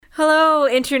Hello,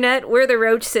 Internet. We're the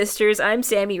Roach Sisters. I'm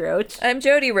Sammy Roach. I'm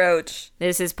Jody Roach.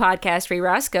 This is Podcast Free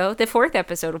Roscoe, the 4th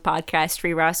episode of Podcast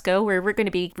Free Roscoe, where we're going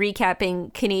to be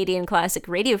recapping Canadian classic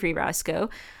Radio Free Roscoe,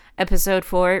 episode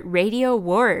 4, Radio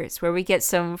Wars, where we get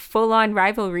some full-on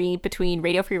rivalry between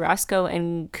Radio Free Roscoe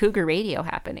and Cougar Radio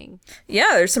happening. Yeah,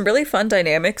 there's some really fun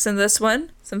dynamics in this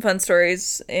one, some fun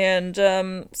stories, and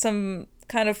some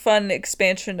kind of fun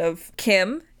expansion of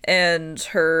Kim and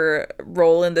her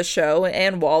role in the show,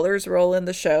 and Waller's role in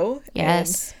the show.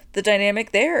 Yes. And the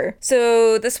dynamic there.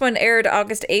 So this one aired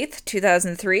August 8th,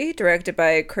 2003, directed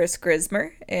by Chris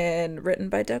Grismer, and written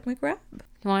by Doug McRabb.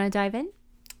 You want to dive in?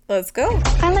 Let's go.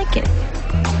 I like it.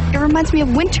 It reminds me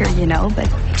of winter, but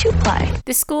 2-ply.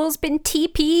 The school's been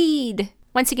TP'd.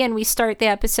 Once again, we start the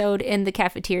episode in the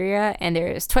cafeteria, and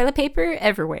there's toilet paper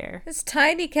everywhere. This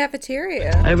tiny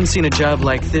cafeteria. I haven't seen a job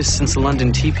like this since the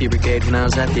London TP Brigade when I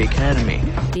was at the academy.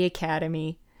 The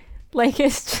academy.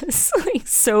 It's just,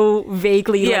 so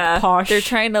vaguely, posh. They're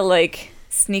trying to,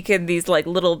 sneak in these,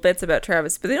 little bits about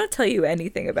Travis, but they don't tell you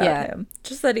anything about him.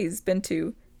 Just that he's been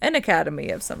to an academy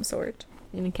of some sort.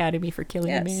 An academy for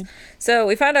killing a man. So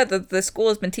we found out that the school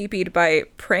has been TP'd by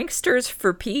Pranksters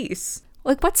for Peace.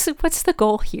 What's the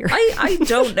goal here? I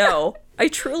don't know. I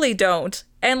truly don't.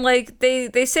 And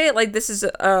they say it like this is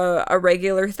a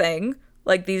regular thing.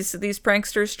 Like these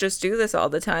pranksters just do this all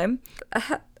the time.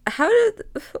 How did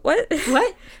what?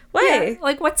 What? Why?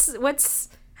 Yeah, what's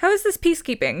how is this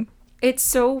peacekeeping? It's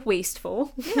so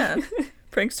wasteful. Yeah.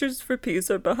 Pranksters for Peace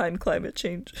are behind climate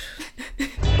change.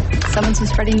 Someone's been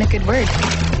spreading the good word.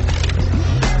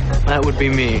 That would be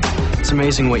me. It's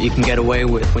amazing what you can get away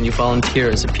with when you volunteer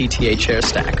as a PTA chair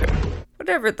stacker.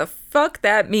 Whatever the fuck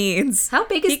that means. How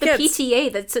big is the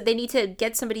PTA that they need to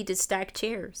get somebody to stack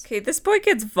chairs? Okay, this boy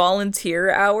gets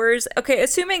volunteer hours. Okay,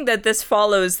 assuming that this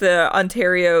follows the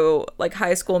Ontario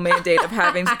high school mandate of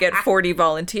having to get 40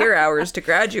 volunteer hours to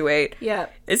graduate. Yeah.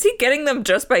 Is he getting them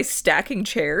just by stacking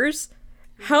chairs?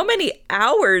 How many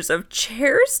hours of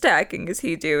chair stacking is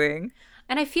he doing?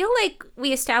 And I feel like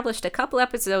we established a couple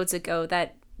episodes ago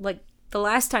that, the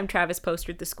last time Travis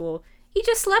postered the school, he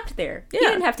just slept there. Yeah. He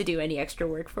didn't have to do any extra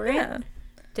work for it. Yeah.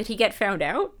 Did he get found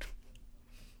out?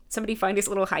 Somebody find his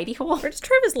little hidey hole? Where does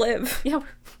Travis live? Yeah,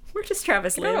 where does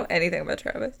Travis I live? don't know anything about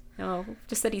Travis. No,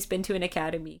 just that he's been to an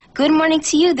academy. Good morning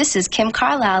to you. This is Kim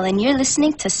Carlisle, and you're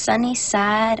listening to Sunny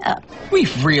Side Up. We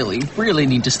really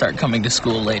need to start coming to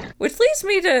school later. Which leads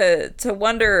me to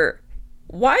wonder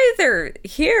why they're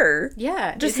here.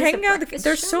 Yeah. Just is this hanging a out. breakfast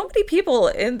There's show? so many people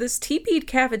in this TP'd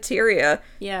cafeteria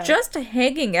just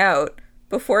hanging out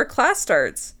before class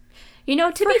starts.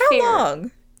 To For be how fair,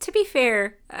 long? To be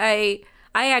fair, I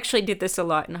actually did this a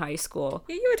lot in high school.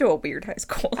 You went to a weird high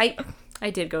school. I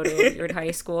did go to a weird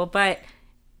high school, but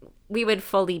we would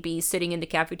fully be sitting in the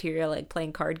cafeteria,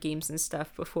 playing card games and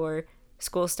stuff before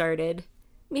school started.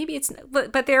 Maybe it's,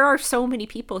 but there are so many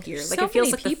people here. There's It so feels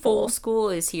many like the people. full school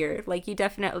is here. You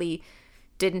definitely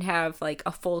didn't have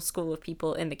a full school of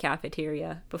people in the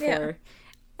cafeteria before. Yeah.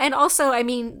 And also,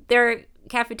 their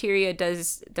cafeteria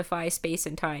does defy space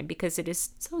and time because it is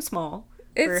so small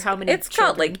for how many It's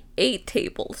children. got 8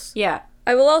 tables. Yeah.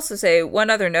 I will also say one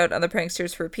other note on the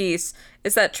Pranksters for Peace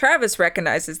is that Travis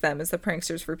recognizes them as the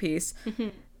Pranksters for Peace. Mm-hmm.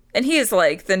 And he is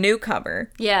the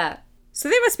newcomer. Yeah. So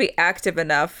they must be active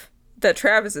enough that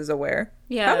Travis is aware.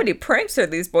 Yeah. How many pranks are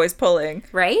these boys pulling?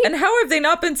 Right? And how have they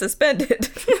not been suspended?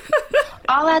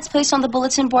 All ads placed on the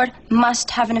bulletin board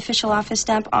must have an official office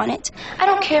stamp on it. I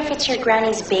don't care if it's your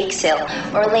granny's bake sale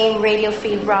or a lame Radio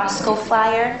Free Roscoe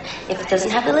flyer. If it doesn't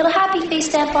have the little happy face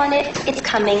stamp on it, it's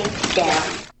coming down.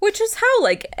 Which is how,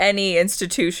 any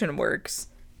institution works.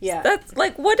 Yeah. That's,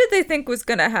 what did they think was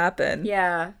gonna happen?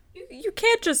 Yeah. You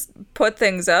can't just put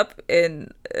things up in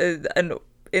an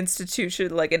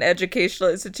institution, an educational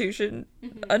institution,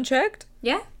 unchecked.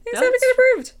 Yeah. Things No, have to it's- get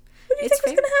approved. What do you it's think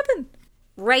was fair. gonna happen?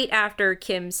 Right after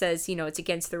Kim says, it's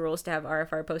against the rules to have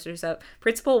RFR posters up,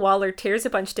 Principal Waller tears a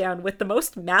bunch down with the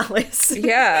most malice.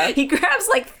 Yeah. He grabs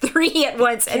 3 at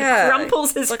once and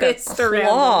crumples his fist around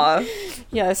claw. them.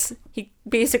 Yes. He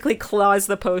basically claws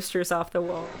the posters off the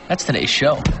wall. That's today's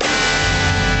show.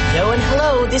 Yo and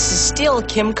hello, this is still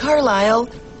Kim Carlisle.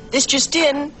 This just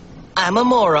in, I'm a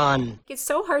moron. It's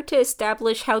so hard to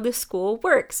establish how the school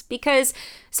works because,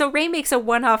 Ray makes a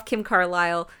one-off Kim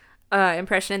Carlisle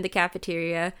impression in the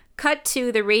cafeteria, cut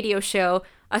to the radio show,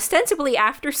 ostensibly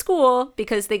after school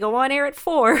because they go on air at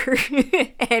 4,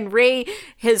 and Ray,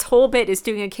 his whole bit is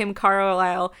doing a Kim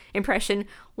Carlisle impression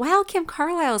while Kim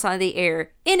Carlisle's on the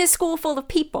air in a school full of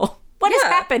people. What is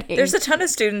happening? There's a ton of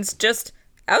students just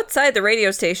outside the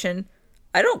radio station.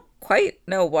 I don't quite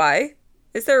know why.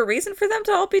 Is there a reason for them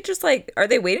to all be just like, are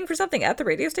they waiting for something at the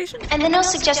radio station? And the no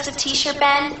suggestive t-shirt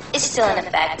ban is still in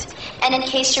effect. And in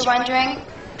case you're wondering,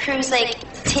 Prue's like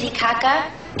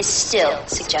Titicaca is still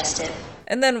suggestive.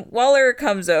 And then Waller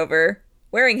comes over,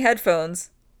 wearing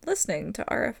headphones, listening to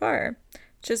RFR,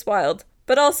 which is wild.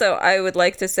 But also, I would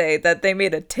like to say that they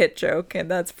made a tit joke, and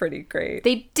that's pretty great.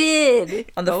 They did.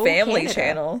 On the Family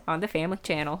Channel. On the Family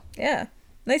Channel. Yeah.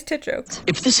 Nice tit joke.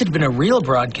 If this had been a real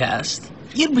broadcast,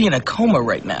 you'd be in a coma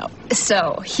right now.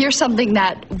 So, here's something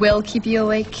that will keep you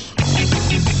awake.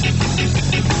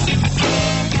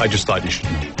 I just thought you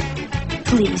should know.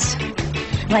 Please.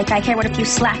 Like, I care what a few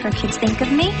slacker kids think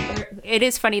of me. It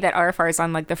is funny that RFR is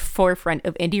on like the forefront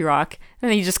of indie rock, and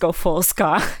then you just go full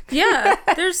ska. Yeah,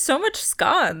 there's so much ska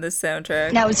on this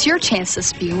soundtrack. Now it's your chance to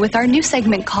spew with our new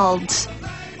segment called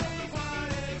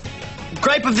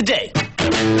Gripe of the Day.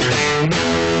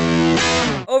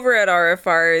 Over at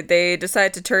RFR, they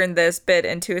decide to turn this bit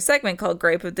into a segment called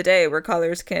Gripe of the Day, where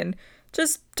callers can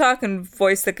just talk and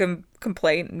voice the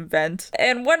complaint and vent.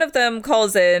 And one of them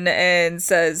calls in and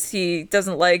says he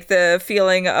doesn't like the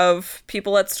feeling of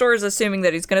people at stores assuming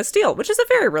that he's going to steal, which is a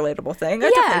very relatable thing. I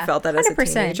definitely felt that 100%. As a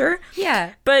teenager.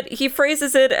 Yeah. But he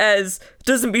phrases it as,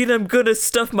 doesn't mean I'm going to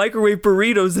stuff microwave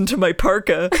burritos into my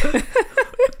parka.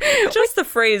 Just the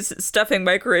phrase stuffing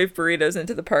microwave burritos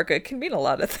into the parka can mean a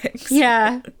lot of things.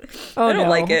 Yeah. Oh, I don't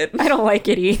like it. I don't like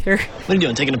it either. What are you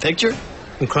doing, taking a picture?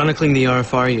 I'm chronicling the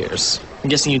RFR years. I'm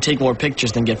guessing you take more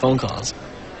pictures than get phone calls.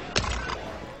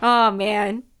 Oh,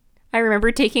 man. I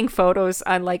remember taking photos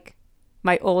on, like,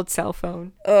 my old cell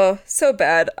phone. Oh, so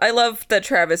bad. I love that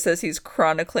Travis says he's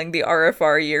chronicling the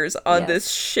RFR years on this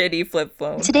shitty flip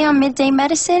phone. Today on Midday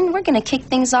Medicine, we're going to kick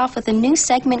things off with a new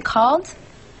segment called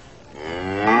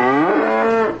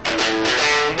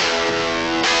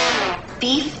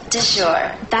Beef du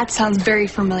jour. That sounds very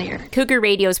familiar. Cougar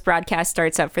Radio's broadcast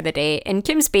starts up for the day, and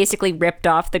Kim's basically ripped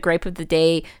off the Gripe of the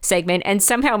Day segment and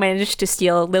somehow managed to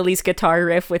steal Lily's guitar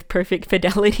riff with perfect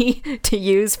fidelity to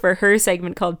use for her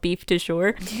segment called Beef du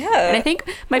jour. Yeah. And I think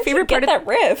my favorite part of that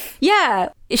riff. Yeah.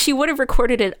 She would have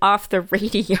recorded it off the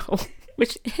radio,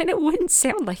 and it wouldn't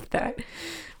sound like that.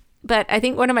 But I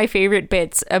think one of my favorite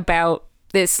bits about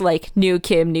this like new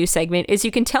Kim new segment is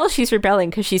you can tell she's rebelling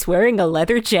because she's wearing a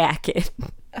leather jacket.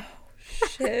 Oh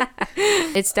shit.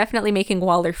 It's definitely making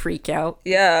Waller freak out.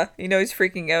 Yeah, you know he's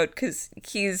freaking out because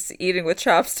he's eating with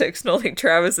chopsticks and only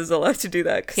Travis is allowed to do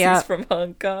that because he's from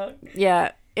Hong Kong.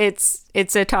 Yeah, it's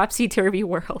a topsy-turvy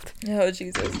world. Oh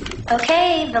Jesus.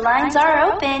 Okay, the lines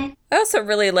are open. I also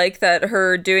really like that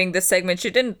her doing this segment, she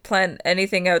didn't plan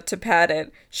anything out to pad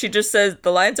it. She just says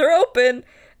the lines are open.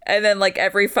 And then, like,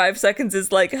 every 5 seconds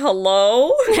is like,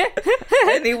 hello?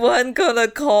 Anyone gonna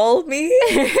call me?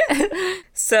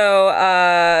 So,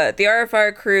 the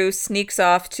RFR crew sneaks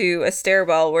off to a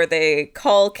stairwell where they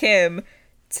call Kim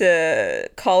to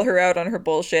call her out on her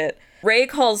bullshit. Ray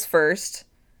calls first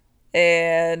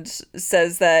and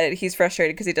says that he's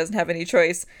frustrated because he doesn't have any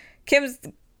choice. Kim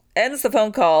ends the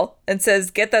phone call and says,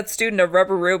 get that student a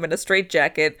rubber room and a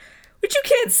straitjacket. Which you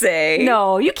can't say.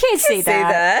 No, you can't say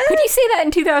that. Could you say that in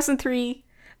 2003?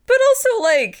 But also,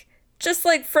 like, just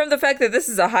like from the fact that this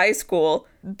is a high school,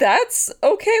 that's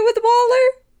okay with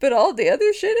Waller, but all the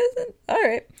other shit isn't. All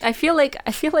right. I feel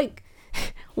like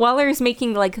Waller is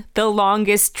making like the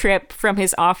longest trip from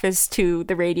his office to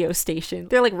the radio station.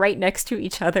 They're like right next to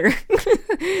each other.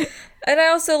 And I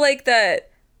also like that,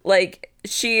 like,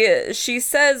 she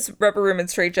says rubber room and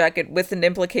straitjacket with an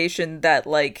implication that,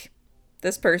 like,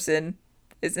 this person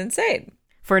is insane.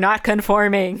 For not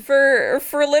conforming. For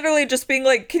literally just being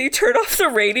like, can you turn off the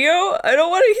radio? I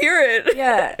don't want to hear it.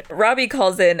 Yeah. Robbie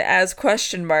calls in as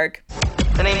question mark.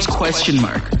 The name's question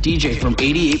mark. DJ from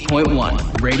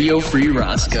 88.1 Radio Free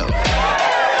Roscoe.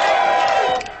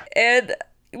 And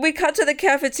we cut to the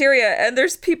cafeteria and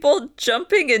there's people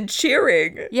jumping and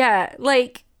cheering. Yeah,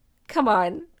 like, come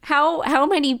on. How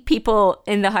many people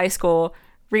in the high school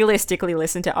realistically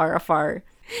listen to RFR?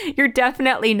 You're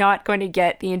definitely not going to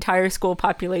get the entire school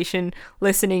population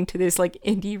listening to this like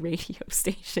indie radio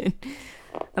station.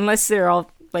 Unless they're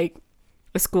all like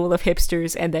a school of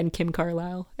hipsters and then Kim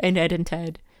Carlisle and Ed and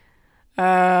Ted.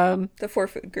 The 4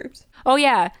 food groups. Oh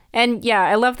yeah. And yeah,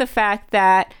 I love the fact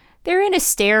that they're in a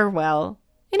stairwell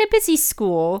in a busy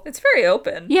school. It's very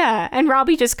open. Yeah, and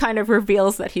Robbie just kind of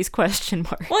reveals that he's question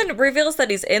mark. Well, and reveals that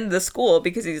he's in the school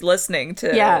because he's listening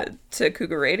to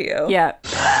Cougar Radio. Yeah.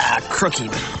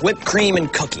 Crookie. Whipped cream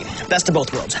and cookie. Best of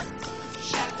both worlds.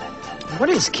 What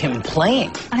is Kim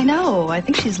playing? I know. I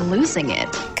think she's losing it.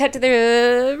 Cut to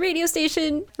the radio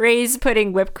station. Ray's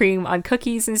putting whipped cream on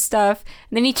cookies and stuff.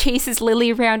 And then he chases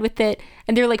Lily around with it.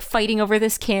 And they're like fighting over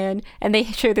this can. And they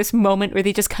share this moment where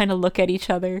they just kind of look at each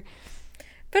other.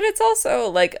 But it's also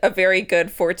like a very good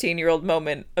 14-year-old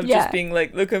moment of just being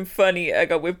like, look, I'm funny. I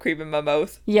got whipped cream in my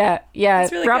mouth. Yeah.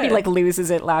 It's really Robbie good. like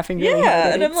loses it laughing really hard.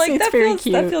 Yeah, and I'm like, it's very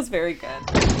cute. That feels very good.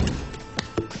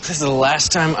 This is the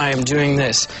last time I am doing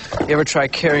this. You ever try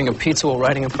carrying a pizza while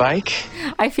riding a bike?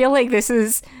 I feel like this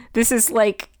is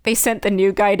like they sent the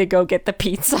new guy to go get the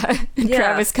pizza. And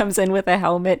Travis comes in with a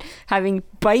helmet, having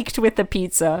biked with the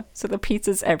pizza. So the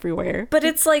pizza's everywhere. But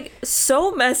it's like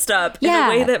so messed up in a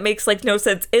way that makes like no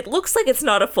sense. It looks like it's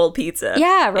not a full pizza.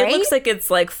 Yeah, right? It looks like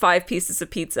it's like 5 pieces of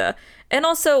pizza. And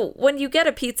also, when you get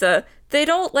a pizza, they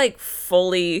don't like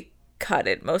fully cut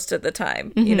it most of the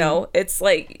time. You know, it's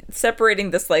like separating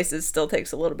the slices still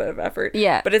takes a little bit of effort.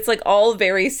 Yeah. But it's like all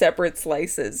very separate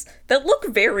slices that look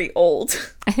very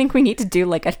old. I think we need to do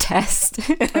like a test.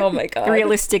 Oh my God.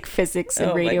 Realistic physics in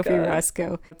Oh my Radio Free God.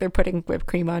 Roscoe. They're putting whipped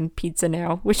cream on pizza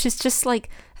now, which is just like,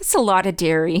 that's a lot of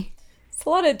dairy. It's a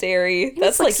lot of dairy. It's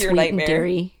That's like your sweetened nightmare.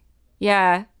 Dairy.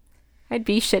 Yeah. I'd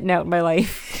be shitting out my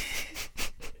life.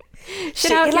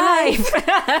 Shit out your life.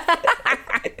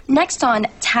 Next on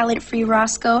Talent Free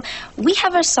Roscoe, we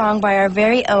have a song by our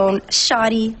very own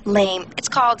Shoddy Lame. It's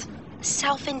called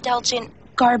Self-Indulgent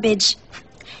Garbage.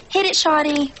 Hit it,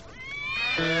 Shoddy.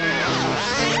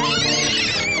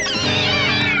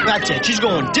 That's it. She's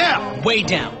going down. Way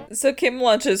down. So Kim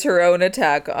launches her own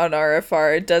attack on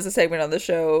RFR, does a segment on the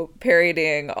show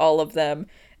parodying all of them,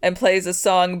 and plays a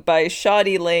song by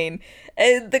Shoddy Lane.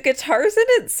 And the guitars in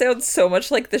it sound so much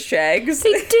like the Shags.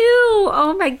 They do.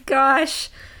 Oh my gosh.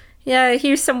 Yeah,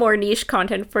 here's some more niche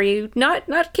content for you.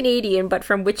 Not Canadian, but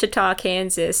from Wichita,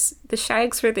 Kansas. The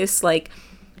Shags were this like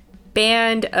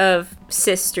band of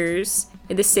sisters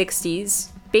in the 60s.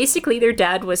 Basically, their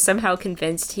dad was somehow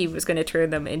convinced he was going to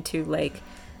turn them into like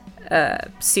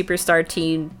a superstar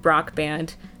teen rock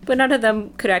band, but none of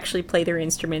them could actually play their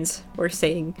instruments or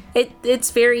sing.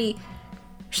 It's very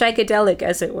shagadelic,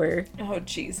 as it were. Oh,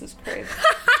 Jesus Christ.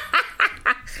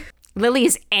 Lily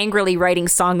is angrily writing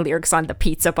song lyrics on the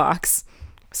pizza box.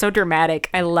 So dramatic.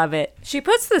 I love it. She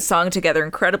puts the song together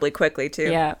incredibly quickly, too.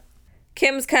 Yeah.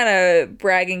 Kim's kind of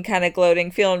bragging, kind of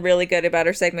gloating, feeling really good about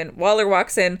her segment. Waller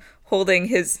walks in holding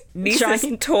his niece's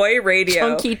Giant, toy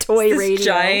radio. chunky toy It's this radio.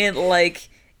 giant, like,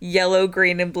 yellow,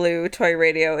 green, and blue toy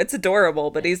radio. It's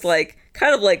adorable, but he's, like,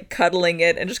 kind of, like, cuddling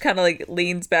it and just kind of, like,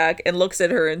 leans back and looks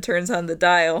at her and turns on the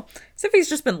dial. As if he's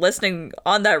just been listening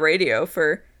on that radio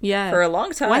for a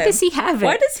long time. Why does he have it?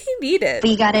 Why does he need it?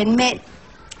 But you gotta admit,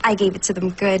 I gave it to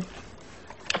them good.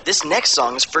 This next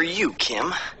song is for you,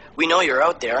 Kim. We know you're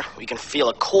out there. We can feel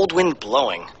a cold wind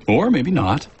blowing. Or maybe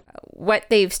not. What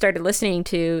they've started listening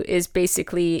to is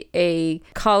basically a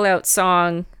call-out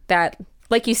song that,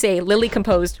 like you say, Lily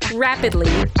composed rapidly.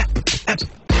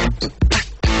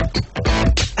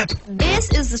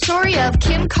 This is the story of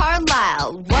Kim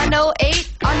Carlisle,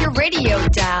 108 on your radio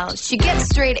dial. She gets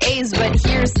straight A's, but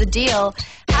here's the deal.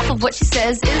 Half of what she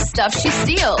says is stuff she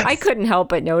steals. I couldn't help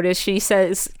but notice she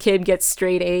says Kim gets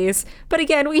straight A's. But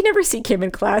again, we never see Kim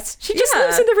in class. She just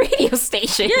lives in the radio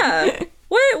station. Yeah.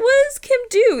 What does Kim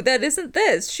do that isn't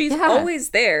this? She's always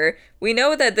there. We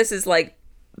know that this is like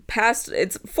past,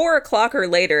 it's 4 o'clock or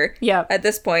later at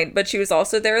this point, but she was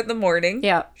also there in the morning.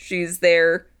 Yeah. She's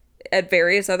there at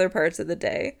various other parts of the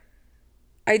day.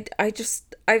 I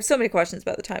have so many questions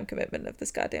about the time commitment of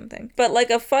this goddamn thing. But like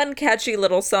a fun, catchy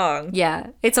little song. Yeah,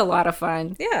 it's a lot of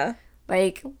fun. Yeah.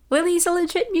 Like, Lily's a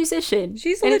legit musician.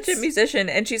 She's a legit musician,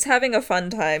 and she's having a fun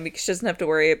time because she doesn't have to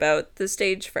worry about the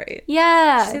stage fright.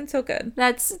 Yeah. She seems so good.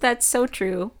 That's so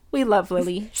true. We love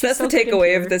Lily. So that's so the good and takeaway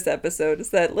pure. of this episode,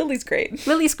 is that Lily's great.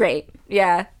 Lily's great.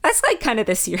 Yeah. That's like kind of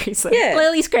the series. Like, Yeah.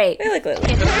 Lily's great. I like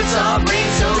Lily. It hurts our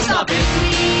brains, so stop it,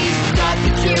 please. Got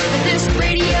the cure for this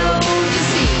radio disease.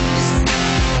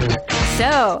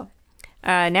 So,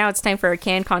 now it's time for a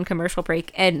CanCon commercial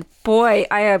break. And boy,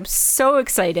 I am so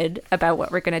excited about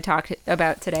what we're going to talk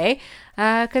about today.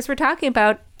 Because we're talking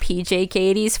about PJ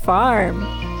Katie's Farm.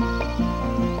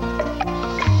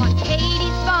 On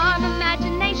Katie's farm,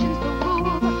 imagination's the rule.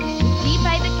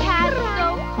 Levi the cat is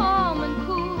so calm and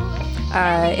cool.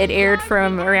 It aired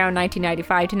from around 1995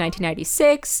 to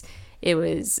 1996. It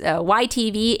was a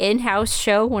YTV in-house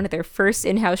show, one of their first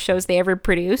in-house shows they ever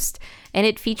produced, and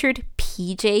it featured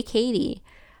PJ Katie.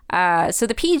 So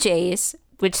the PJs,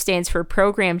 which stands for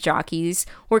Program Jockeys,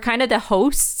 were kind of the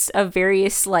hosts of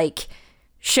various like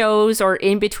shows or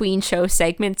in between show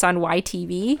segments on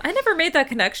YTV. I never made that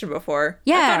connection before.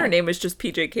 Yeah. I thought her name was just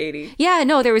PJ Katie. Yeah,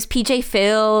 no, there was PJ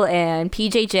Phil and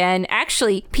PJ Jen.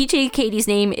 Actually, PJ Katie's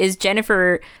name is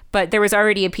Jennifer, but there was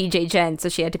already a PJ Jen, so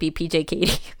she had to be PJ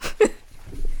Katie.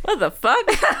 What the fuck?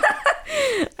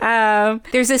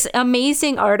 There's this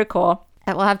amazing article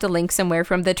that we'll have to link somewhere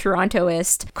from the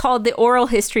Torontoist called The Oral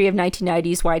History of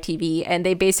 1990s YTV, and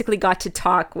they basically got to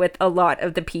talk with a lot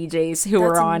of the PJs who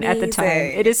were on at the time.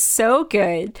 It is so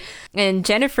good. And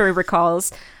Jennifer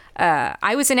recalls,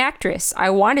 I was an actress. I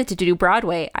wanted to do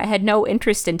Broadway. I had no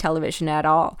interest in television at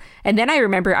all. And then I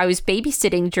remember I was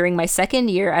babysitting during my second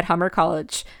year at Humber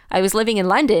College. I was living in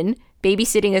London,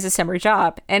 babysitting as a summer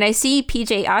job, and I see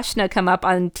PJ Ashna come up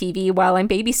on TV while I'm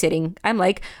babysitting. I'm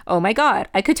like, oh my god,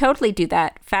 I could totally do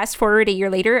that. Fast forward a year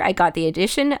later, I got the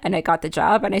audition and I got the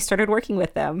job and I started working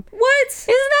with them. What? Isn't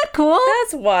that cool?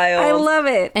 That's wild. I love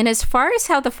it. And as far as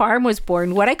how the farm was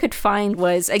born, what I could find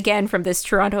was, again, from this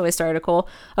Torontoist article,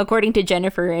 according to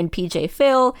Jennifer and PJ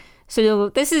Phil. So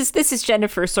this is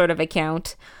Jennifer's sort of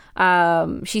account.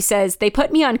 She says, they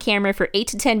put me on camera for 8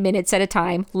 to 10 minutes at a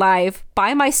time, live,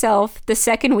 by myself, the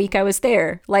second week I was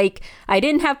there. Like, I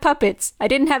didn't have puppets. I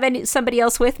didn't have somebody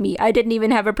else with me. I didn't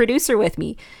even have a producer with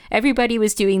me. Everybody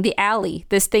was doing the alley,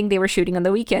 this thing they were shooting on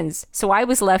the weekends. So I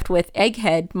was left with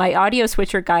Egghead, my audio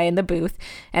switcher guy in the booth,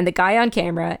 and the guy on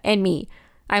camera, and me.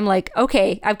 I'm like,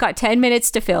 okay, I've got 10 minutes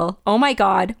to fill. Oh my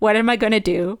god, what am I gonna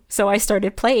do? So I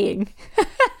started playing.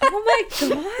 Oh my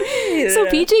god. So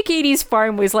PJ Katie's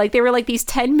farm was like, they were like these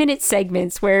 10-minute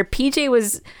segments where PJ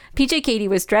Katie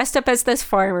was dressed up as this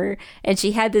farmer, and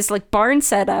she had this like barn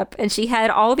set up, and she had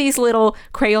all these little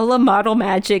Crayola Model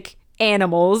Magic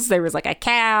animals. There was like a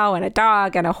cow and a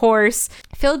dog and a horse.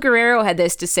 Phil Guerrero had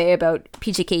this to say about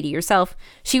PJ Katie herself.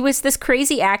 She was this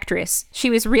crazy actress.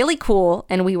 She was really cool,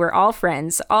 and we were all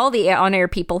friends. All the on-air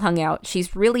people hung out.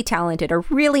 She's really talented, a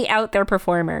really out there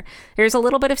performer. There's a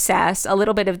little bit of sass, a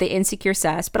little bit of the insecure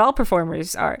sass, but all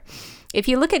performers are. If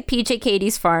you look at PJ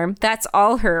Katie's farm, that's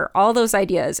all her, all those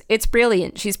ideas. It's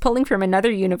brilliant. She's pulling from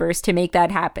another universe to make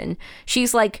that happen.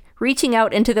 She's like reaching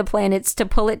out into the planets to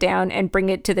pull it down and bring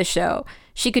it to the show.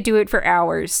 She could do it for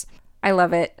hours. I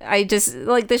love it. I just,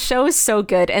 like, the show is so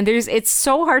good, and it's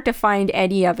so hard to find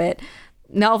any of it.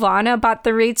 Nelvana bought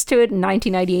the rights to it in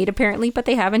 1998, apparently, but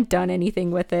they haven't done anything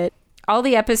with it. All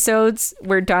the episodes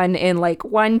were done in like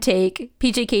one take.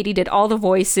 PJ Katie did all the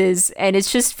voices, and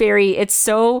it's just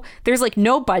there's like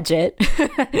no budget.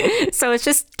 So it's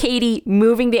just Katie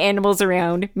moving the animals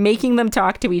around, making them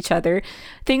talk to each other.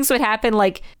 Things would happen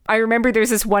like, I remember there's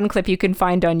this one clip you can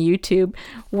find on YouTube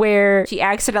where she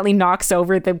accidentally knocks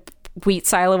over the wheat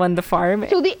silo on the farm.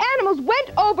 So the animals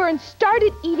went over and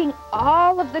started eating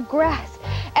all of the grass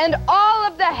and all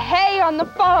of the hay on the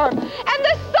farm, and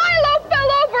the silo fell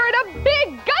over in a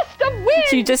big gust of wind.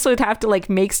 She just would have to like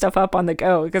make stuff up on the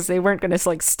go because they weren't going to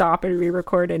like stop and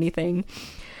re-record anything.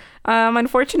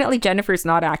 Unfortunately, Jennifer's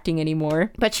not acting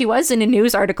anymore, but she was in a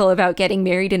news article about getting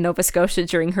married in Nova Scotia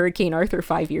during Hurricane Arthur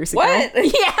 5 years ago. What?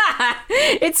 Yeah,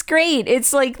 it's great.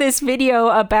 It's like this video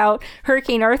about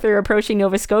Hurricane Arthur approaching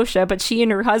Nova Scotia, but she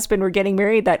and her husband were getting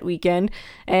married that weekend,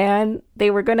 and they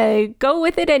were gonna go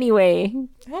with it anyway,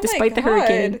 despite the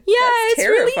hurricane. Yeah, that's it's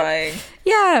terrifying. Really,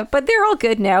 yeah, but they're all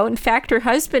good now. In fact, her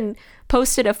husband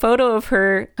posted a photo of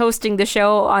her hosting the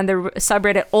show on the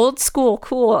subreddit Old School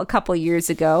Cool a couple years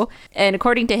ago. And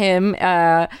according to him,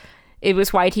 it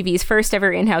was YTV's first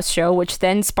ever in-house show, which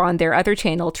then spawned their other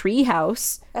channel,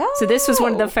 Treehouse. Oh. So this was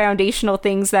one of the foundational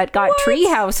things that got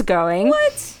Treehouse going.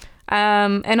 What?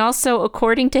 And also,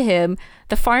 according to him,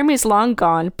 the farm is long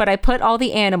gone, but I put all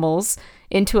the animals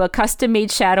into a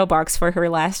custom-made shadow box for her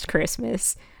last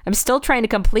Christmas. I'm still trying to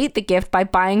complete the gift by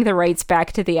buying the rights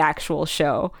back to the actual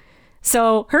show.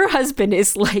 So her husband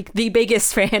is like the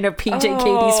biggest fan of PJ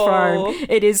Katie's farm.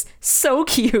 It is so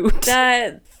cute.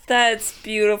 That's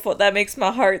beautiful. That makes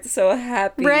my heart so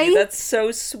happy. Right? That's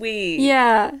so sweet.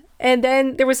 Yeah. And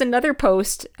then there was another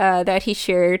post that he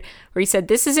shared where he said,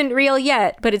 this isn't real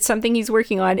yet, but it's something he's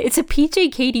working on. It's a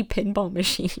PJ Katie pinball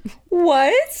machine.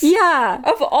 What? Yeah.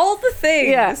 Of all the things.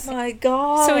 Yes. My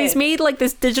God. So he's made like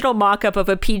this digital mock-up of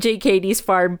a PJ Katie's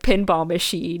farm pinball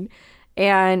machine.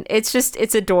 And it's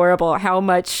adorable how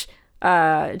much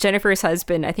Jennifer's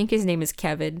husband, I think his name is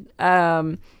Kevin,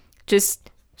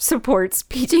 just supports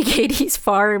PJ Katie's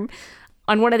farm.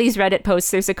 On one of these Reddit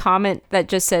posts, there's a comment that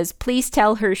just says, please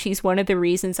tell her she's one of the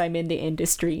reasons I'm in the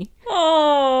industry.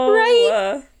 Oh,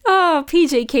 right? Oh,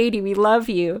 PJ Katie, we love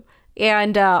you.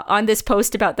 And on this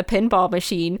post about the pinball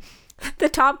machine, the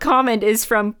top comment is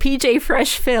from PJ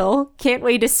Fresh Phil. Can't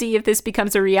wait to see if this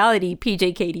becomes a reality,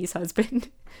 PJ Katie's husband.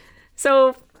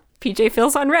 So PJ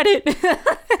Phil's on Reddit.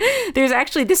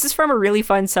 This is from a really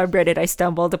fun subreddit I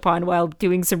stumbled upon while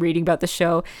doing some reading about the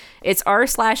show. It's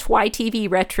r/YTV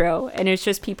Retro, and it's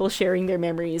just people sharing their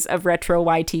memories of retro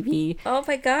YTV. Oh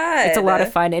my god. It's a lot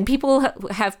of fun. And people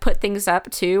have put things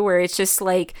up too, where it's just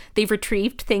like they've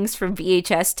retrieved things from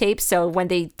VHS tapes. So when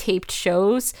they taped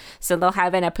shows, so they'll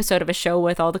have an episode of a show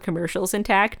with all the commercials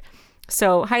intact.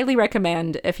 So highly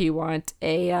recommend if you want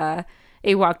a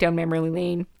walk down memory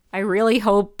lane. I really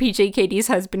hope PJ Katie's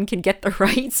husband can get the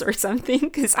rights or something,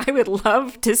 because I would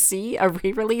love to see a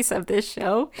re-release of this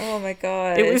show. Oh my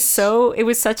god. It was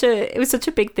such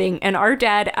a big thing, and our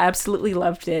dad absolutely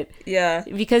loved it. Yeah.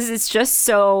 Because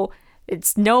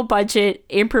it's no budget,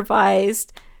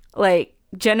 improvised. Like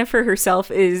Jennifer herself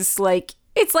is like,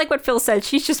 it's like what Phil said.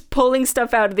 She's just pulling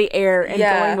stuff out of the air and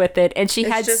going with it. And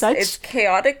it's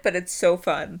chaotic, but it's so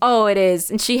fun. Oh, it is.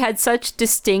 And she had such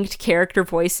distinct character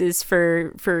voices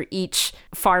for each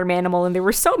farm animal. And there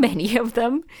were so many of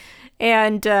them.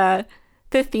 And the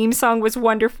theme song was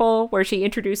wonderful, where she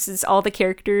introduces all the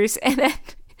characters. And then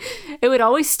it would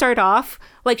always start off,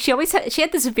 like she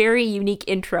had this very unique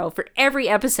intro for every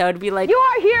episode. It'd be like, "You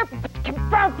are here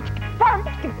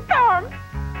farm."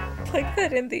 Like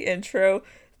that in the intro,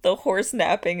 the horse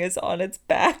napping is on its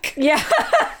back. Yeah.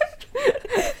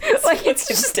 Like it's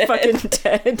just fucking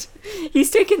dead.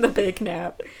 He's taking the big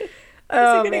nap.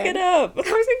 How's he gonna get up?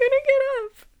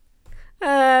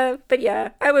 But yeah,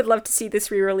 I would love to see this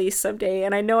re-release someday,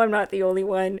 and I know I'm not the only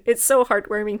one. It's so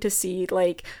heartwarming to see,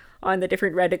 like, on the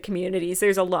different Reddit communities.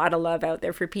 There's a lot of love out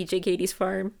there for PJ Katie's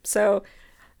Farm. So,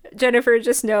 Jennifer,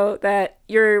 just know that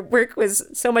your work was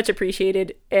so much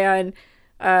appreciated, and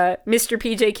Mr.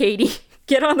 PJ Katie,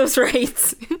 get on those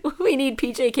rights. We need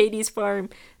PJ Katie's Farm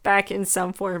back in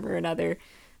some form or another.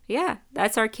 Yeah,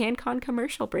 that's our CanCon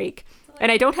commercial break.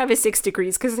 And I don't have a 6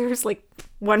 degrees because there's like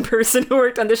one person who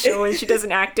worked on the show and she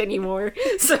doesn't act anymore.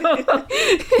 So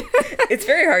it's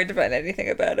very hard to find anything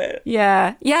about it.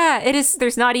 Yeah, it is.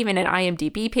 There's not even an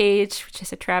IMDb page, which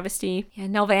is a travesty. Yeah,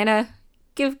 Nelvana,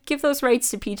 give those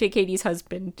rights to PJ Katie's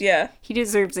husband. Yeah. He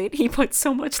deserves it. He put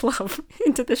so much love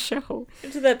into the show.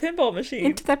 Into that pinball machine.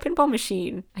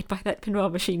 I'd buy that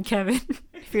pinball machine, Kevin.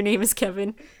 If your name is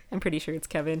Kevin. I'm pretty sure it's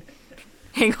Kevin.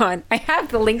 Hang on. I have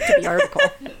the link to the article.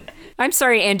 I'm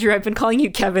sorry, Andrew. I've been calling you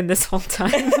Kevin this whole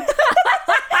time. I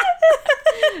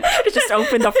should have just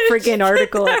opened the friggin'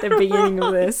 article at the beginning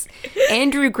of this.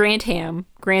 Andrew Grantham.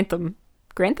 Grantham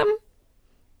Gum.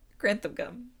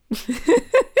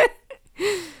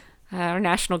 Our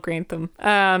national Grantham.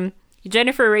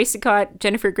 Jennifer Racicott,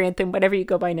 Jennifer Grantham, whatever you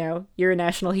go by now, you're a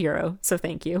national hero, so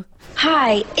thank you.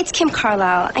 Hi, it's Kim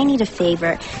Carlisle. I need a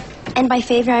favor. And by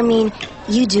favor, I mean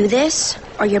you do this,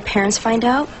 or your parents find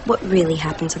out what really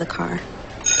happened to the car.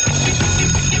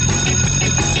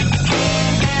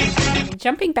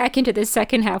 Jumping back into the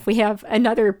second half, we have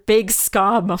another big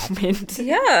ska moment.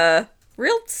 Yeah,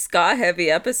 real ska-heavy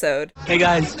episode. Hey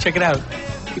guys, check it out.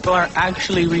 People are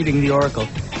actually reading the Oracle.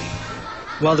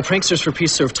 While the Pranksters for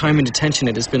Peace served time in detention,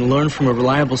 it has been learned from a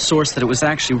reliable source that it was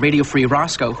actually Radio Free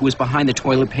Roscoe who was behind the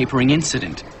toilet papering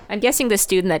incident. I'm guessing the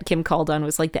student that Kim called on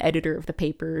was like the editor of the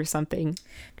paper or something.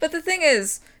 But the thing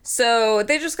is, so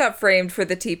they just got framed for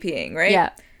the TPing, right? Yeah.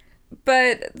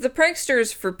 But the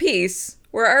Pranksters for Peace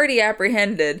were already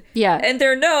apprehended. Yeah. And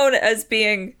they're known as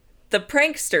being the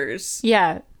Pranksters.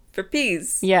 Yeah. For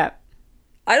Peace. Yeah.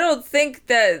 I don't think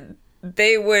that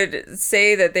they would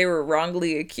say that they were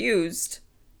wrongly accused.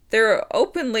 They're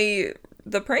openly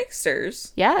the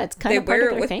pranksters. Yeah, it's kind of part of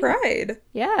their thing. They wear it with pride.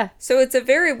 Yeah. So it's a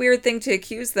very weird thing to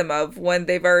accuse them of when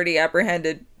they've already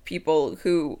apprehended people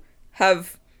who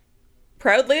have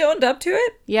proudly owned up to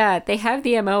it. Yeah, they have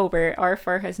the MO where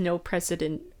RFR has no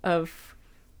precedent of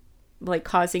like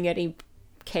causing any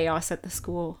chaos at the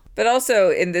school. But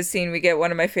also in this scene we get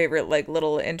one of my favorite like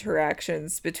little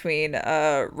interactions between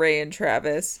Ray and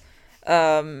Travis.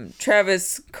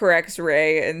 Travis corrects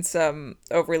Ray in some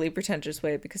overly pretentious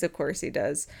way because of course he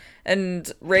does.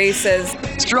 And Ray says,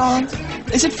 Strong,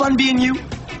 is it fun being you?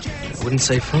 I wouldn't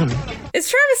say fun. Is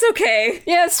Travis okay?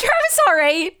 Yeah, is Travis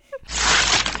alright?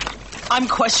 I'm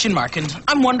question mark, and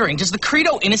I'm wondering, does the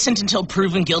credo innocent until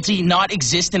proven guilty not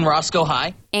exist in Roscoe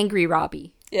High? Angry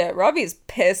Robbie. Yeah, Robbie's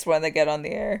pissed when they get on the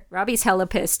air. Robbie's hella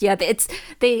pissed. Yeah,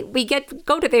 we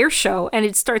go to their show and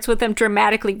it starts with them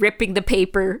dramatically ripping the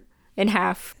paper in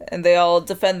half. And they all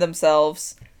defend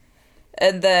themselves.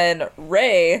 And then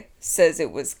Ray says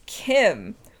it was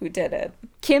Kim who did it.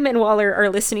 Kim and Waller are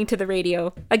listening to the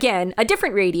radio. Again, a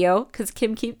different radio, because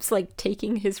Kim keeps, like,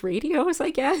 taking his radios,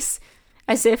 I guess.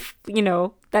 As if, you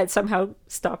know, that somehow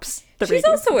stops the radio. She's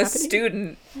also a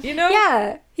student, you know?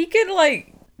 Yeah. He can,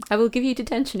 like, I will give you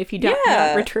detention if you do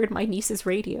not return my niece's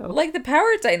radio. Like, the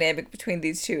power dynamic between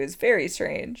these two is very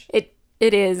strange. It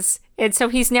is. And so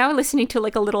he's now listening to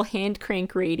like a little hand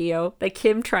crank radio that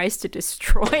Kim tries to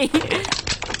destroy.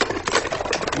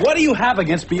 What do you have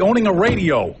against me owning a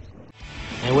radio?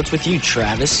 Hey, what's with you,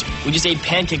 Travis? We just ate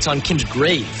pancakes on Kim's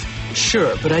grave.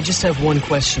 Sure, but I just have one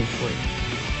question for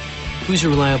you. Who's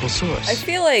your reliable source? I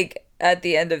feel like at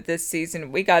the end of this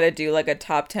season, we gotta do like a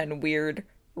top 10 weird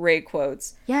Ray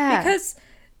quotes. Yeah. Because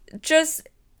just,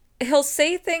 he'll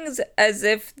say things as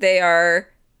if they are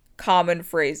common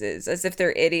phrases, as if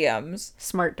they're idioms.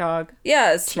 Smart dog.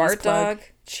 Yeah, smart dog,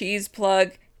 cheese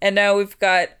plug, and now we've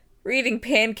got reading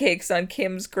pancakes on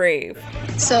Kim's grave.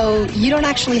 So you don't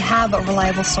actually have a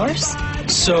reliable source?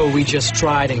 So we just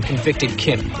tried and convicted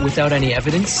Kim without any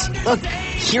evidence? Look,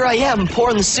 here I am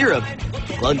pouring the syrup.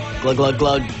 Glug, glug, glug,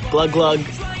 glug, glug, glug,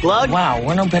 glug. Wow,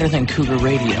 we're no better than Cougar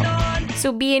Radio.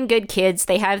 So being good kids,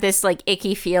 they have this like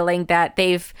icky feeling that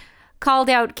they've called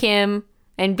out Kim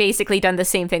and basically done the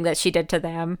same thing that she did to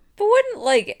them. But wouldn't,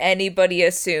 like, anybody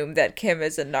assume that Kim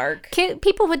is a narc?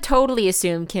 People would totally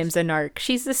assume Kim's a narc.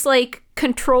 She's this, like,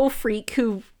 control freak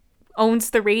who owns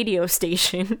the radio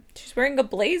station. She's wearing a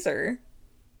blazer.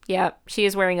 Yeah, she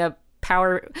is wearing a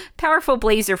powerful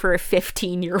blazer for a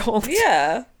 15-year-old.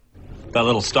 Yeah. That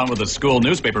little stunt with the school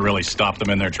newspaper really stopped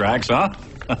them in their tracks, huh?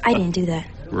 I didn't do that.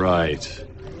 Right.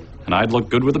 And I'd look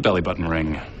good with a belly button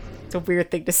ring. It's a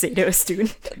weird thing to say to a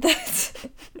student.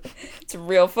 It's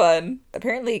real fun.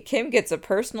 Apparently, Kim gets a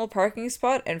personal parking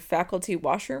spot and faculty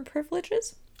washroom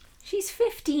privileges. She's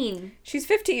 15. She's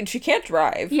 15. She can't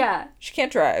drive. Yeah. She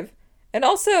can't drive. And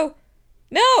also,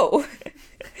 no!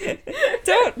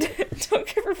 Don't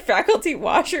give her faculty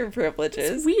washroom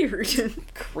privileges. It's weird.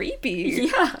 Creepy.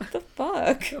 Yeah. What the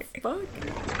fuck?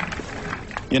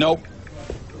 You know,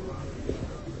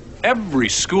 every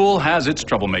school has its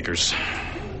troublemakers.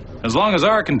 As long as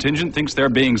our contingent thinks they're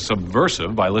being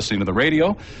subversive by listening to the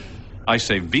radio, I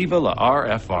say viva la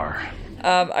RFR.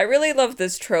 I really love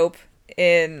this trope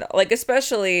in, like,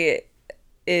 especially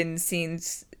in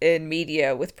scenes in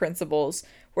media with principals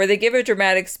where they give a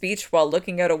dramatic speech while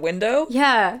looking out a window.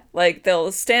 Yeah. Like,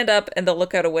 they'll stand up and they'll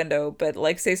look out a window, but,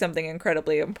 like, say something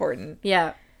incredibly important.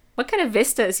 Yeah. What kind of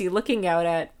vista is he looking out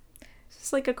at?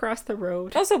 Just, like, across the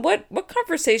road. Also, what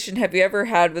conversation have you ever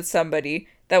had with somebody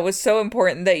that was so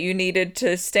important that you needed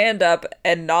to stand up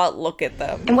and not look at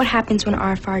them? And what happens when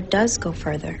RFR does go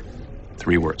further?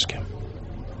 3 words, Kim.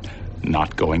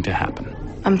 Not going to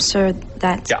happen. I'm sure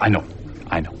that's... Yeah, I know.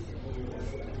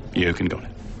 You can go now.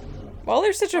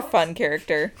 Waller's such a fun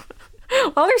character.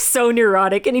 Waller's so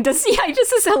neurotic, and he just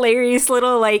this hilarious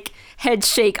little, like, head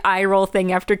shake, eye roll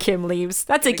thing after Kim leaves.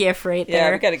 That's a gif right there.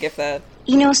 Yeah, we gotta gif that.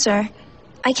 You know, sir,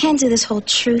 I can't do this whole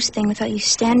truce thing without you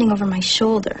standing over my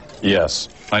shoulder. Yes,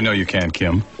 I know you can,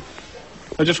 Kim.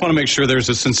 I just want to make sure there's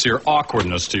a sincere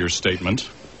awkwardness to your statement.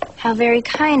 How very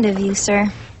kind of you,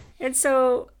 sir. And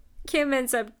so Kim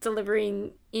ends up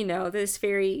delivering, this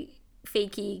very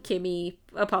fakey Kimmy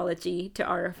apology to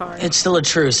RFR. It's still a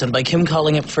truce, and by Kim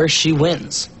calling it first, she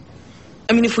wins.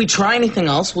 I mean, if we try anything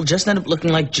else, we'll just end up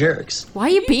looking like jerks. Why are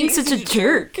you being such a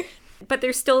jerk? But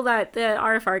there's still the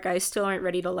RFR guys still aren't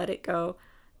ready to let it go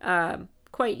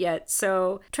quite yet.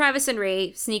 So Travis and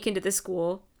Ray sneak into the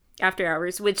school after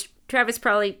hours, which Travis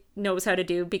probably knows how to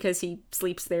do because he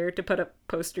sleeps there to put up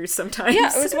posters sometimes.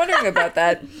 Yeah, I was wondering about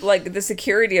that, like the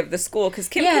security of the school, because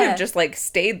Kim could have just like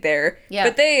stayed there. Yeah.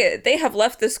 But they have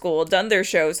left the school, done their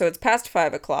show, so it's past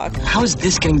 5 o'clock. How is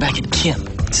this getting back at Kim?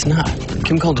 It's not.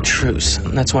 Kim called a truce,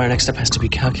 and that's why our next step has to be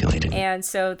calculated. And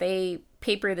so they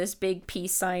paper this big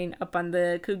peace sign up on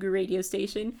the Cougar radio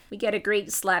station. We get a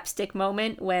great slapstick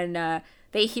moment when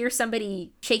they hear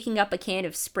somebody shaking up a can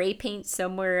of spray paint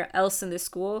somewhere else in the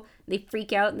school. They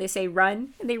freak out and they say,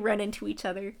 run, and they run into each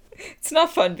other. It's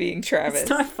not fun being Travis. It's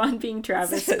not fun being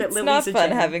Travis, but it's Lily's not a fun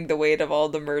gem. having the weight of all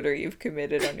the murder you've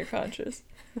committed on your conscience.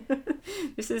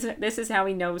 This is how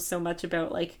he knows so much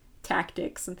about, like,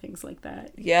 tactics and things like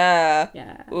that. Yeah.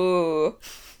 Yeah. Ooh.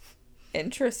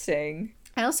 Interesting.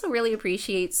 I also really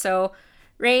appreciate, so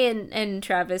Ray and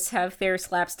Travis have their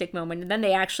slapstick moment, and then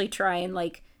they actually try and,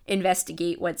 like,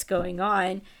 investigate what's going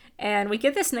on. And we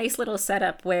get this nice little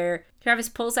setup where Travis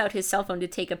pulls out his cell phone to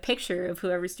take a picture of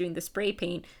whoever's doing the spray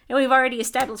paint. And we've already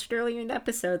established earlier in the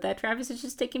episode that Travis is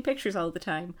just taking pictures all the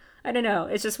time. I don't know.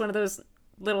 It's just one of those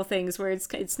little things where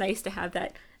it's nice to have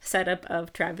that setup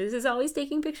of Travis is always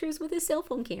taking pictures with his cell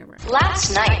phone camera.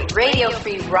 Last night, Radio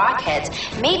Free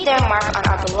Rockheads made their mark on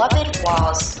our beloved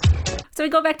walls. So we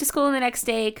go back to school the next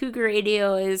day. Cougar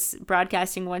Radio is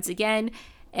broadcasting once again.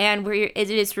 And it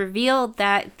is revealed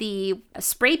that the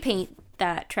spray paint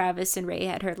that Travis and Ray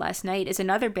had heard last night is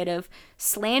another bit of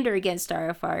slander against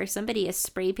RFR. Somebody has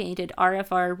spray painted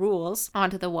RFR rules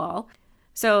onto the wall.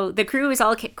 So the crew is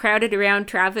all crowded around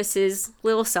Travis's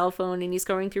little cell phone, and he's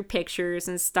going through pictures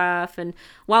and stuff. And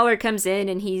Waller comes in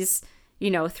and he's,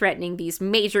 threatening these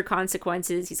major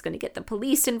consequences. He's going to get the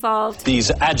police involved. These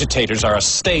agitators are a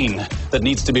stain that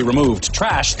needs to be removed,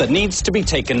 trash that needs to be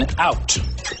taken out.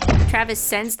 Travis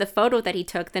sends the photo that he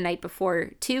took the night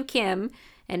before to Kim,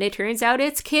 and it turns out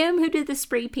it's Kim who did the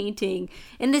spray painting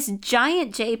in this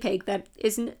giant JPEG that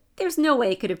isn't. There's no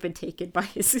way it could have been taken by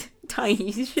his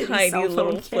tiny cell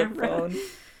phone camera.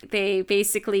 They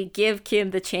basically give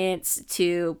Kim the chance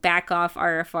to back off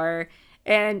RFR,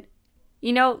 and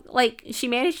she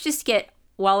managed to just get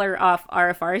Waller off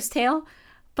RFR's tail,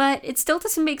 but it still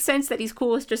doesn't make sense that he's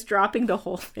cool with just dropping the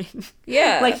whole thing.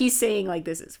 Yeah. He's saying,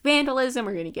 this is vandalism,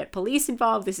 we're going to get police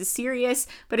involved, this is serious.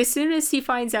 But as soon as he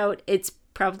finds out it's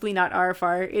probably not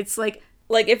RFR, it's like,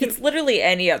 if it's literally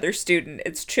any other student,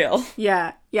 it's chill.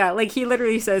 Yeah. He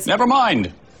literally says, never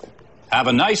mind. Have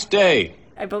a nice day.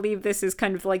 I believe this is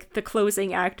kind of like the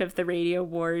closing act of the radio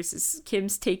wars. Is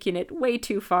Kim's taking it way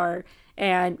too far,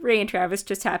 and Ray and Travis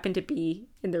just happen to be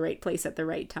in the right place at the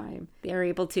right time. They are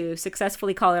able to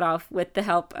successfully call it off with the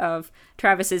help of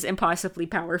Travis's impossibly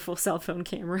powerful cell phone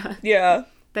camera. Yeah.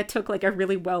 That took a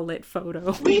really well-lit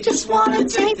photo. We just want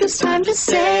to take this time to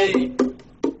say.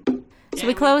 So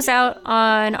we close out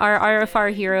on our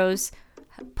RFR heroes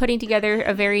putting together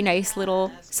a very nice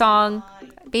little song,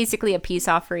 basically a peace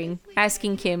offering,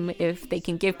 asking Kim if they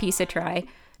can give peace a try.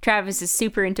 Travis is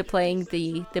super into playing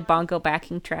the bongo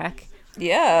backing track.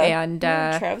 Yeah. And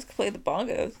Travis can play the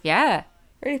bongos. Yeah.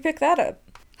 Where did you pick that up?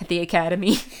 At the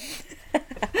academy.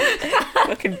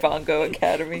 Fucking Bongo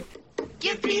Academy.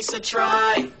 Give peace a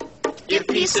try. Give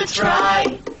peace a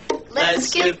try.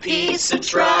 Let's give peace a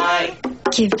try.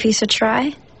 Give peace a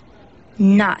try?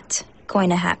 Not going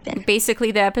to happen.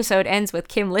 Basically, the episode ends with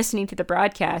Kim listening to the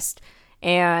broadcast,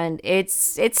 and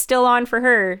it's still on for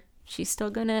her. She's still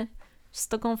gonna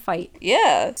fight.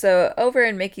 Yeah. So over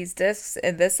in Mickey's Discs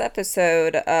in this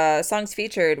episode, songs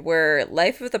featured were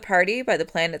Life of the Party by the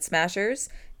Planet Smashers,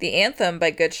 The Anthem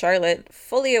by Good Charlotte,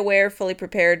 Fully Aware, Fully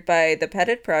Prepared by The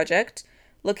Pettit Project,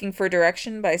 Looking for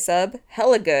Direction by Sub,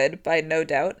 Hella Good by No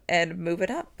Doubt, and Move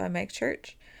It Up by Mike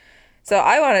Church. So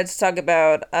I wanted to talk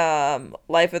about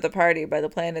Life of the Party by the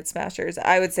Planet Smashers.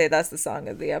 I would say that's the song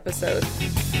of the episode.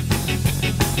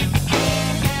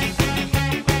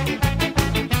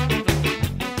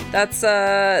 That's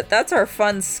our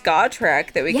fun ska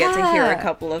track that we get to hear a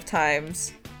couple of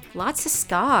times. Lots of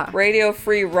ska. Radio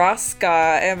Free Raw Ska,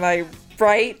 am I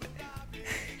right?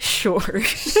 Sure.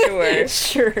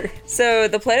 Sure. So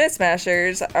the Planet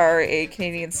Smashers are a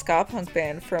Canadian ska punk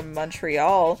band from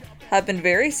Montreal, have been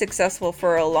very successful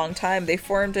for a long time. They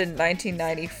formed in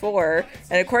 1994,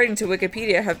 and according to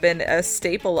Wikipedia, have been a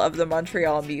staple of the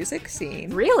Montreal music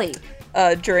scene. Really?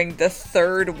 During the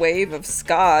third wave of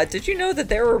ska. Did you know that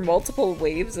there were multiple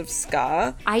waves of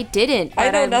ska? I didn't. I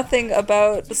know nothing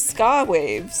about the ska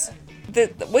waves. The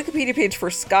Wikipedia page for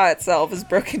ska itself is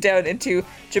broken down into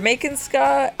Jamaican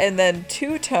ska and then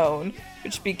two-tone,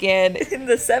 which began in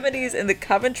the 70s in the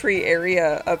Coventry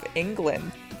area of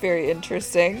England. Very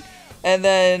interesting. And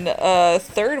then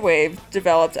third wave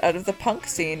developed out of the punk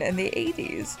scene in the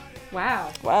 80s.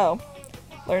 Wow.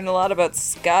 Learned a lot about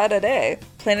ska today.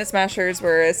 Planet Smashers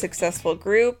were a successful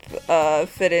group,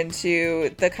 fit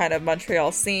into the kind of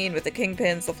Montreal scene with the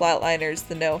Kingpins, the Flatliners,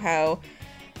 the Know-How.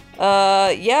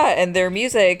 And their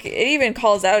music, it even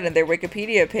calls out in their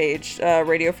Wikipedia page,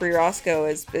 Radio Free Roscoe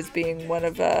as being one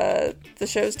of the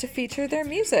shows to feature their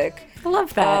music. I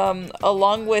love that.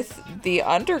 Along with The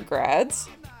Undergrads,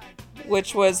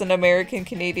 which was an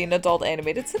American-Canadian adult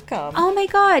animated sitcom. Oh my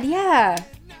god, yeah.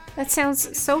 That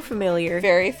sounds so familiar.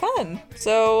 Very fun.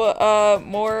 So,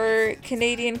 more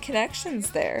Canadian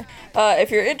connections there. If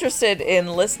you're interested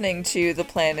in listening to the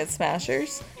Planet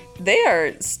Smashers, they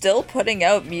are still putting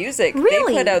out music.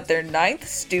 Really? They put out their 9th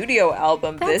studio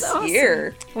album this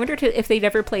year. I wonder if they'd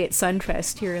ever play at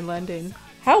Sunfest here in London.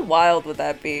 How wild would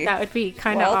that be? That would be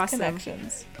kind of awesome.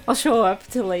 Connections. I'll show up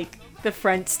to the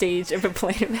front stage of a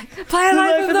play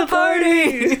Life of the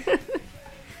Party!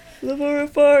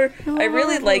 I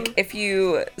really like if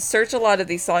you search a lot of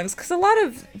these songs, because a lot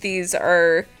of these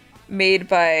are made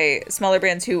by smaller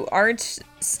bands who aren't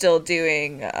still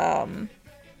doing,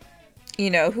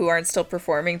 who aren't still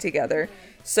performing together.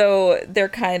 So they're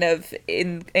kind of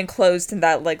enclosed in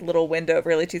that little window of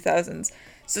early 2000s.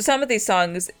 So some of these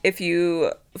songs, if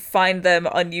you find them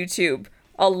on YouTube,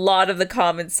 a lot of the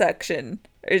comment section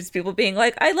is people being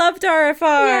like, I loved RFR.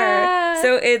 Yeah.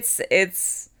 So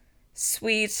it's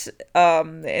sweet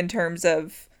in terms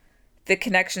of the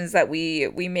connections that we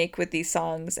make with these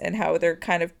songs and how they're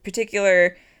kind of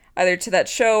particular either to that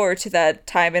show or to that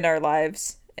time in our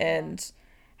lives, and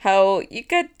how you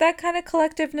get that kind of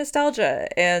collective nostalgia.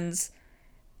 And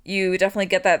you definitely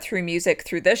get that through music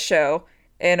through this show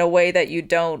in a way that you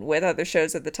don't with other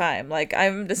shows at the time. Like,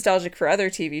 I'm nostalgic for other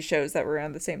TV shows that were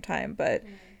around the same time, but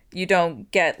you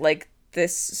don't get like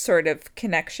this sort of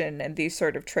connection and these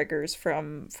sort of triggers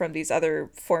from these other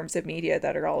forms of media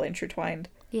that are all intertwined.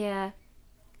 Yeah.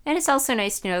 And it's also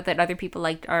nice to know that other people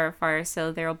liked RFR,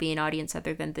 so there'll be an audience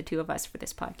other than the two of us for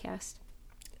this podcast.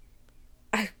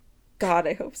 God,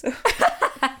 I hope so.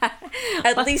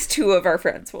 At least two of our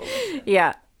friends will.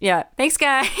 Yeah. Thanks,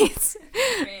 guys.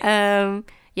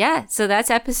 Yeah, so that's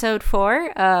episode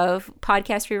 4 of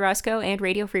Podcast Free Roscoe and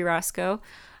Radio Free Roscoe.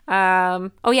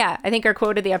 Oh yeah, I think our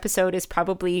quote of the episode is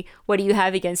probably, "What do you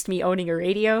have against me owning a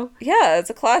radio?" Yeah, it's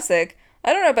a classic.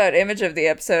 I don't know about image of the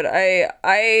episode.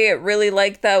 I really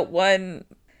like that one.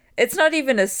 It's not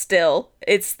even a still.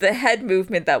 It's the head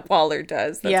movement that Waller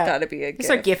does. That's gotta be a GIF. It's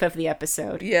our GIF of the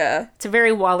episode. Yeah. It's a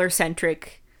very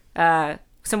Waller-centric,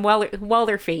 some Waller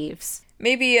faves.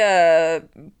 Maybe the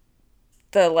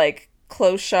like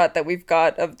close shot that we've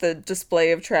got of the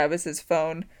display of Travis's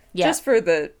phone. Yeah. Just for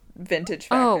the vintage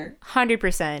factor. Oh,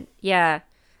 100%. Yeah.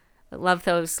 Love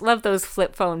those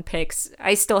flip phone pics.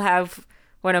 I still have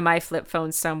one of my flip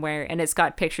phones somewhere, and it's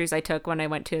got pictures I took when I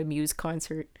went to a Muse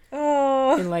concert.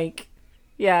 Oh. In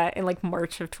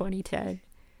March of 2010.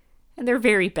 And they're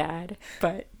very bad,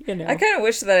 but you know. I kind of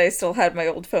wish that I still had my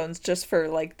old phones just for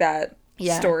like that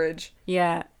storage.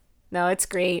 Yeah. No, it's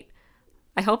great.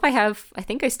 I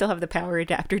think I still have the power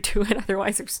adapter to it.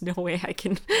 Otherwise, there's no way I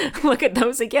can look at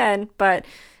those again, but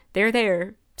they're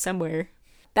there somewhere.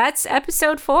 That's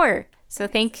episode 4. So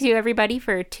thank you everybody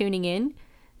for tuning in.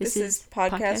 This is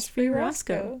Podcast Free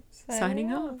Roscoe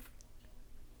signing off.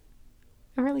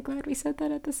 I'm really glad we said that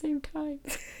at the same time.